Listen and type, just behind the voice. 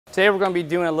Today we're going to be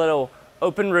doing a little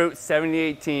open root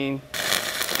 7018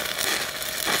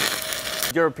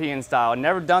 European style.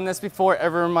 Never done this before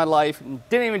ever in my life.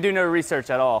 Didn't even do no research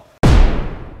at all.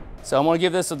 So I'm going to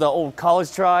give this the old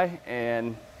college try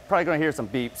and probably going to hear some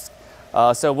beeps.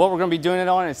 So what we're going to be doing it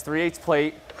on is 3/8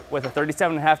 plate with a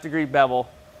 37.5 degree bevel,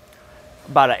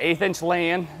 about an 1/8 inch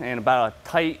land and about a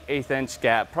tight 1/8 inch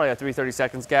gap, probably a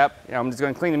 3/32 gap. I'm just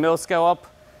going to clean the mill scale up,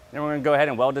 then we're going to go ahead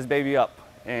and weld this baby up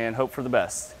and hope for the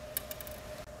best.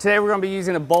 Today we're going to be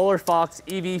using a Bowler Fox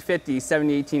EV50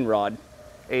 7018 rod,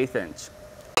 1/8 inch.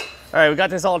 All right, we got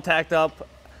this all tacked up.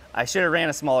 I should have ran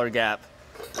a smaller gap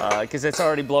because it's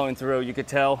already blowing through. You could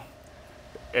tell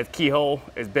its keyhole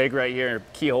is big right here.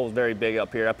 Keyhole is very big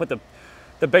up here. I put the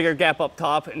bigger gap up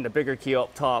top and the bigger keyhole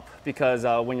up top because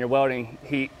when you're welding,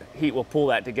 heat will pull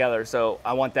that together. So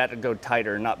I want that to go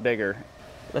tighter, not bigger.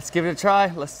 Let's give it a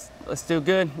try. Let's do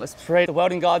good. Let's pray the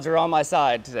welding gods are on my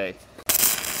side today.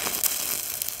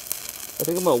 I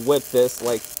think I'm gonna whip this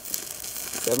like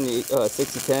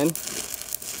 60-10.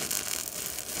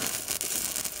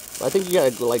 I think you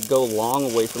gotta like go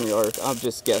long away from your arc. I'm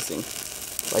just guessing.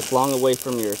 Like long away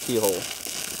from your keyhole.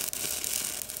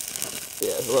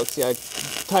 Yeah, look, see,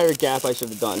 tighter gap I should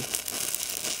have done.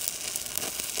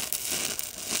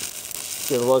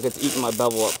 See, look, it's eating my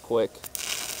bevel up quick.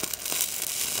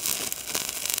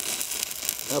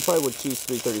 I probably would choose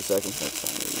 3/32 next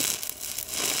time, maybe.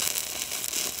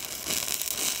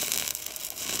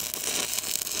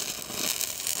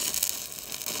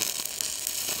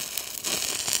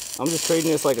 I'm just trading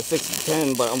this like a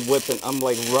 60-10, but I'm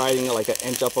like riding it like an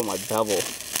inch up on my bevel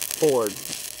forward.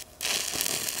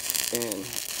 And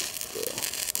yeah.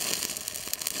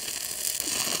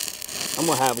 I'm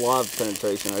gonna have a lot of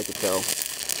penetration, I could tell.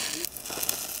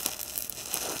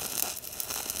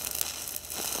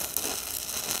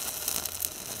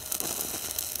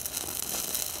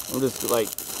 I'm just like,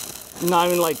 not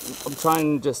even like, I'm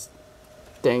trying to just,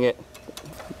 dang it.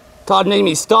 Todd made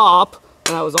me stop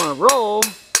and I was on a roll.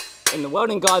 And the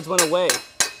welding gods went away.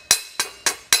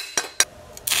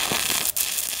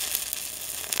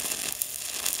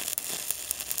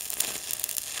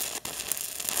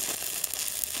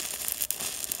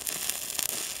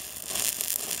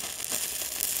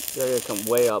 They're gonna come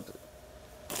way up.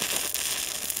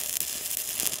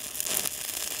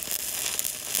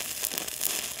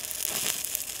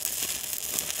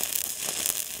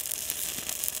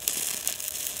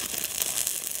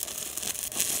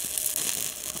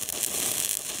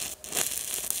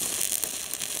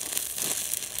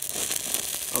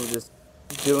 I'm just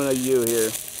doing a U here.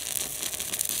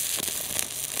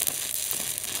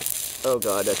 Oh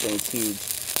God, that thing's huge.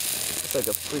 It's like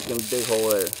a freaking big hole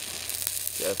there.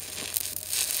 Yeah.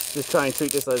 Just try and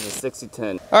treat this as a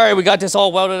 60-10. All right, we got this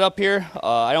all welded up here.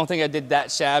 I don't think I did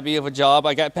that shabby of a job.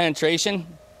 I got penetration,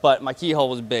 but my keyhole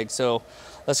was big. So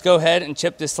let's go ahead and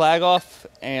chip this slag off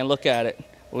and look at it.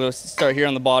 We'll start here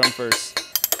on the bottom first.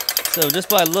 So just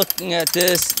by looking at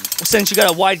this, since you got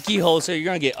a wide keyhole, so you're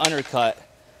gonna get undercut.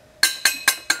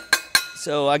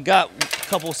 So I got a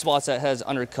couple spots that has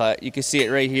undercut. You can see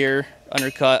it right here,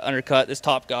 undercut, undercut. This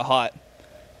top got hot,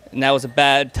 and that was a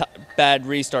bad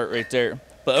restart right there.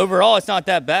 But overall, it's not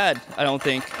that bad, I don't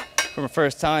think, from a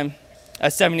first time.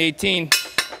 That's 7018,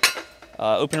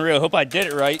 open reel. Hope I did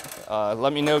it right.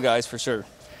 Let me know, guys, for sure.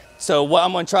 So what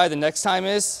I'm gonna try the next time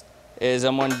is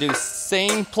I'm gonna do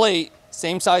same plate,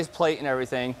 same size plate and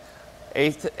everything,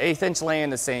 1/8 inch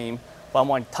land the same. But I'm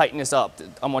going to tighten this up.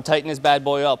 I'm going to tighten this bad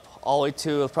boy up all the way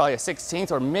to probably a 16th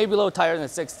or maybe a little tighter than a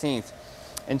 16th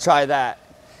and try that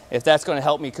if that's going to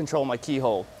help me control my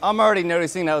keyhole. I'm already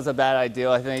noticing that was a bad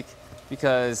idea, I think,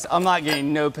 because I'm not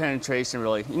getting no penetration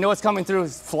really. You know what's coming through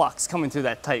is flux coming through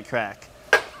that tight crack.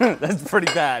 That's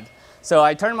pretty bad. So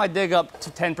I turned my dig up to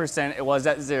 10%. It was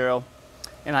at 0.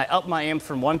 And I upped my amps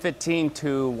from 115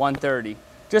 to 130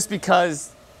 just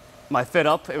because my fit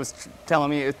up, it was telling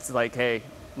me it's like, hey,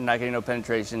 I'm not getting no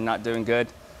penetration, not doing good.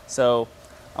 So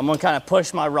I'm gonna kind of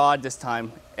push my rod this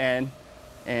time, and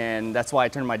that's why I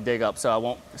turned my dig up, so I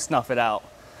won't snuff it out.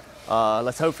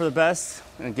 Let's hope for the best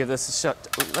and give this a shot.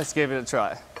 Let's give it a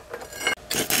try.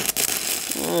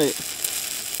 All right,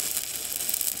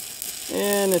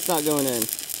 and it's not going in.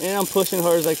 And I'm pushing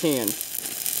hard as I can.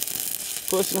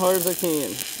 Pushing hard as I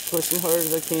can. Pushing hard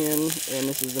as I can, and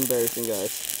this is embarrassing,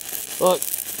 guys. Look,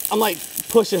 I'm like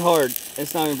pushing hard, and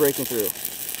it's not even breaking through.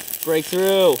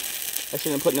 Breakthrough. I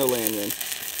shouldn't put no land in.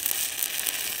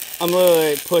 I'm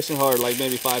literally pushing hard, like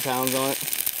maybe 5 pounds on it.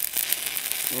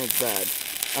 And it's bad.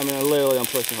 I mean, I'm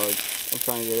pushing hard. I'm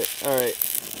trying to get it. All right.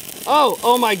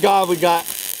 Oh my God, we got it.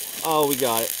 Oh,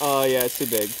 yeah, it's too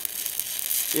big.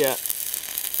 Yeah.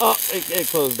 Oh, it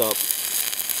closed up.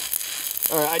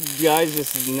 All right, guys,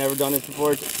 this has never done this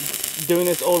before. Doing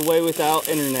this old way without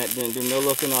internet, didn't do no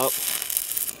looking up.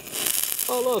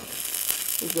 Oh, look.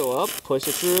 Let's go up, push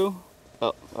it through.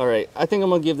 Oh, all right. I think I'm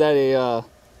gonna give that a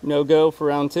no-go for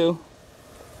round 2.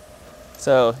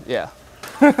 So, yeah.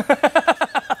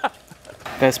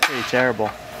 That's pretty terrible.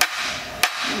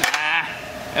 Nah,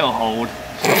 it'll hold.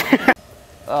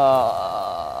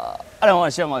 I don't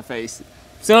want to show my face.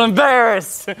 So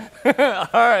embarrassed. All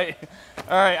right.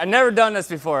 I never done this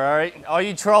before, all right? All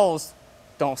you trolls,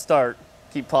 don't start.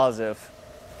 Keep positive.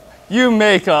 You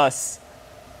make us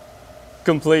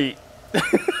complete.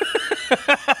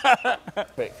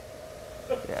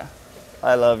 Yeah,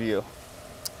 I love you.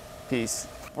 Peace.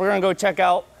 We're gonna go check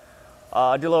out, do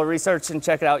a little research and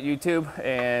check it out YouTube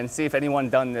and see if anyone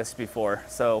done this before.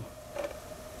 So,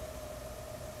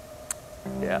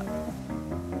 yeah.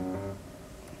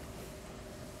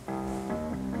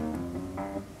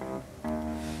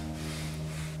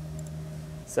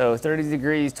 So 30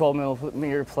 degrees, 12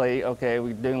 millimeter plate. Okay,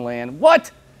 we're doing land.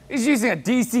 What? He's using a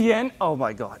DCN? Oh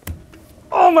my God.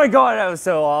 Oh my God, that was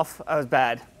so off. That was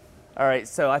bad. All right,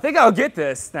 so I think I'll get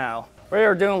this now.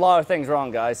 We're doing a lot of things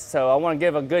wrong, guys. So I want to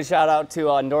give a good shout out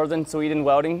to Northern Sweden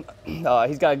Welding.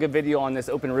 He's got a good video on this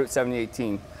Open Route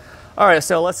 7018. All right,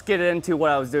 so let's get into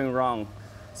what I was doing wrong.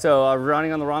 So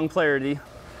running on the wrong polarity.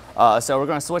 So we're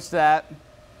gonna switch that.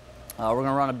 We're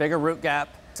gonna run a bigger root gap.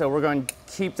 So we're going to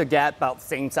keep the gap about the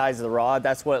same size as the rod.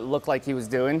 That's what it looked like he was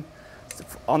doing. So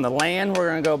on the land, we're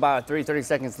going to go about 330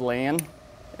 seconds land.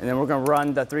 And then we're going to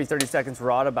run the 330 seconds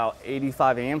rod about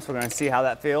 85 amps. We're going to see how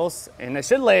that feels. And it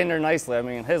should lay in there nicely. I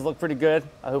mean, his looked pretty good.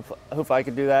 I hope I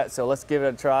could do that. So let's give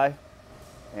it a try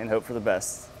and hope for the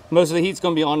best. Most of the heat's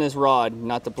going to be on this rod,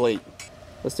 not the plate.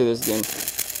 Let's do this again.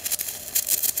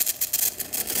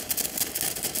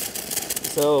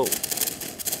 So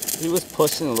he was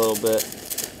pushing a little bit.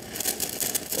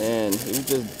 And he was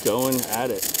just going at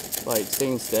it, like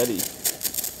staying steady.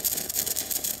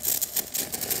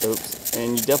 Oops.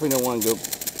 And you definitely don't want to go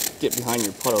get behind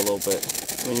your putter a little bit.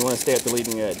 I mean, you want to stay at the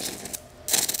leading edge.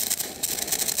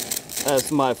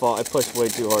 That's my fault. I pushed way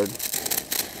too hard.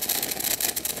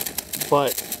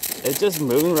 But it's just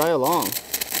moving right along.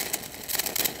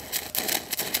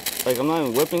 Like, I'm not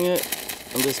even whipping it.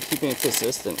 I'm just keeping it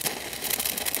consistent.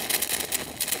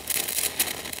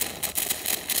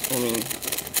 I mean,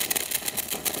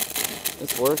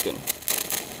 it's working.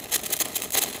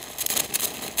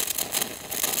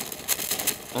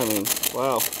 I mean,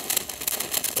 wow.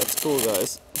 That's cool,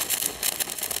 guys.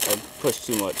 I pushed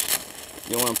too much.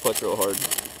 You don't want to push real hard,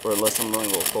 or unless I'm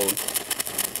running a little cold.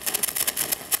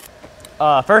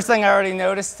 First thing I already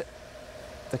noticed,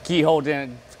 the keyhole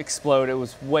didn't explode. It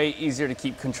was way easier to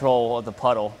keep control of the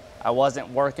puddle. I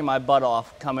wasn't working my butt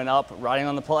off coming up, riding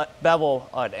on the bevel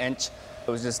an inch. It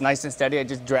was just nice and steady. I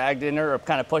just dragged in there or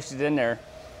kind of pushed it in there.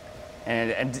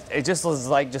 And it just was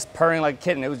like just purring like a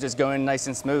kitten. It was just going nice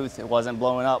and smooth. It wasn't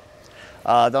blowing up.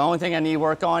 The only thing I need to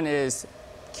work on is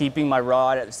keeping my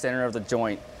rod at the center of the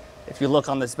joint. If you look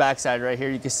on this backside right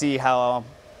here, you can see how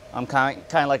I'm kind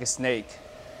of like a snake.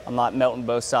 I'm not melting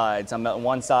both sides. I'm melting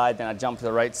one side, then I jump to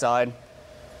the right side.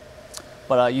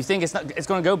 But you think it's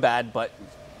going to go bad, but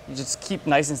you just keep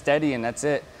nice and steady, and that's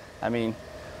it. I mean,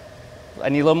 I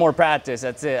need a little more practice.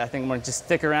 That's it. I think I'm going to just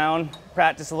stick around,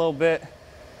 practice a little bit,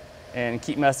 and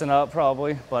keep messing up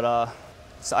probably. But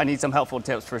so I need some helpful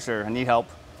tips for sure. I need help,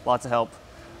 lots of help.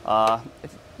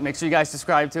 Make sure you guys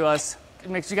subscribe to us.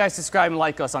 Make sure you guys subscribe and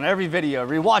like us on every video.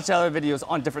 Rewatch other videos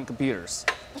on different computers.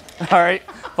 All right.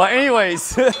 But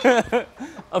anyways, if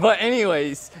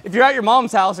you're at your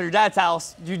mom's house or your dad's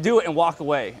house, you do it and walk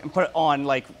away and put it on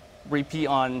like repeat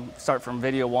on, start from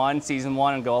video 1, season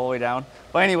 1, and go all the way down.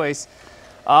 But anyways,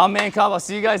 I'm Man Cub. I'll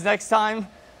see you guys next time.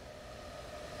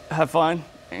 Have fun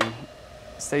and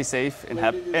stay safe and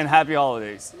happy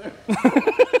holidays.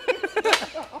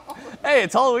 Hey,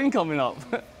 it's Halloween coming up.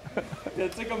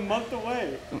 It's like a month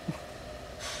away.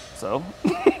 So,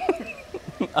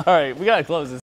 all right, we gotta close this.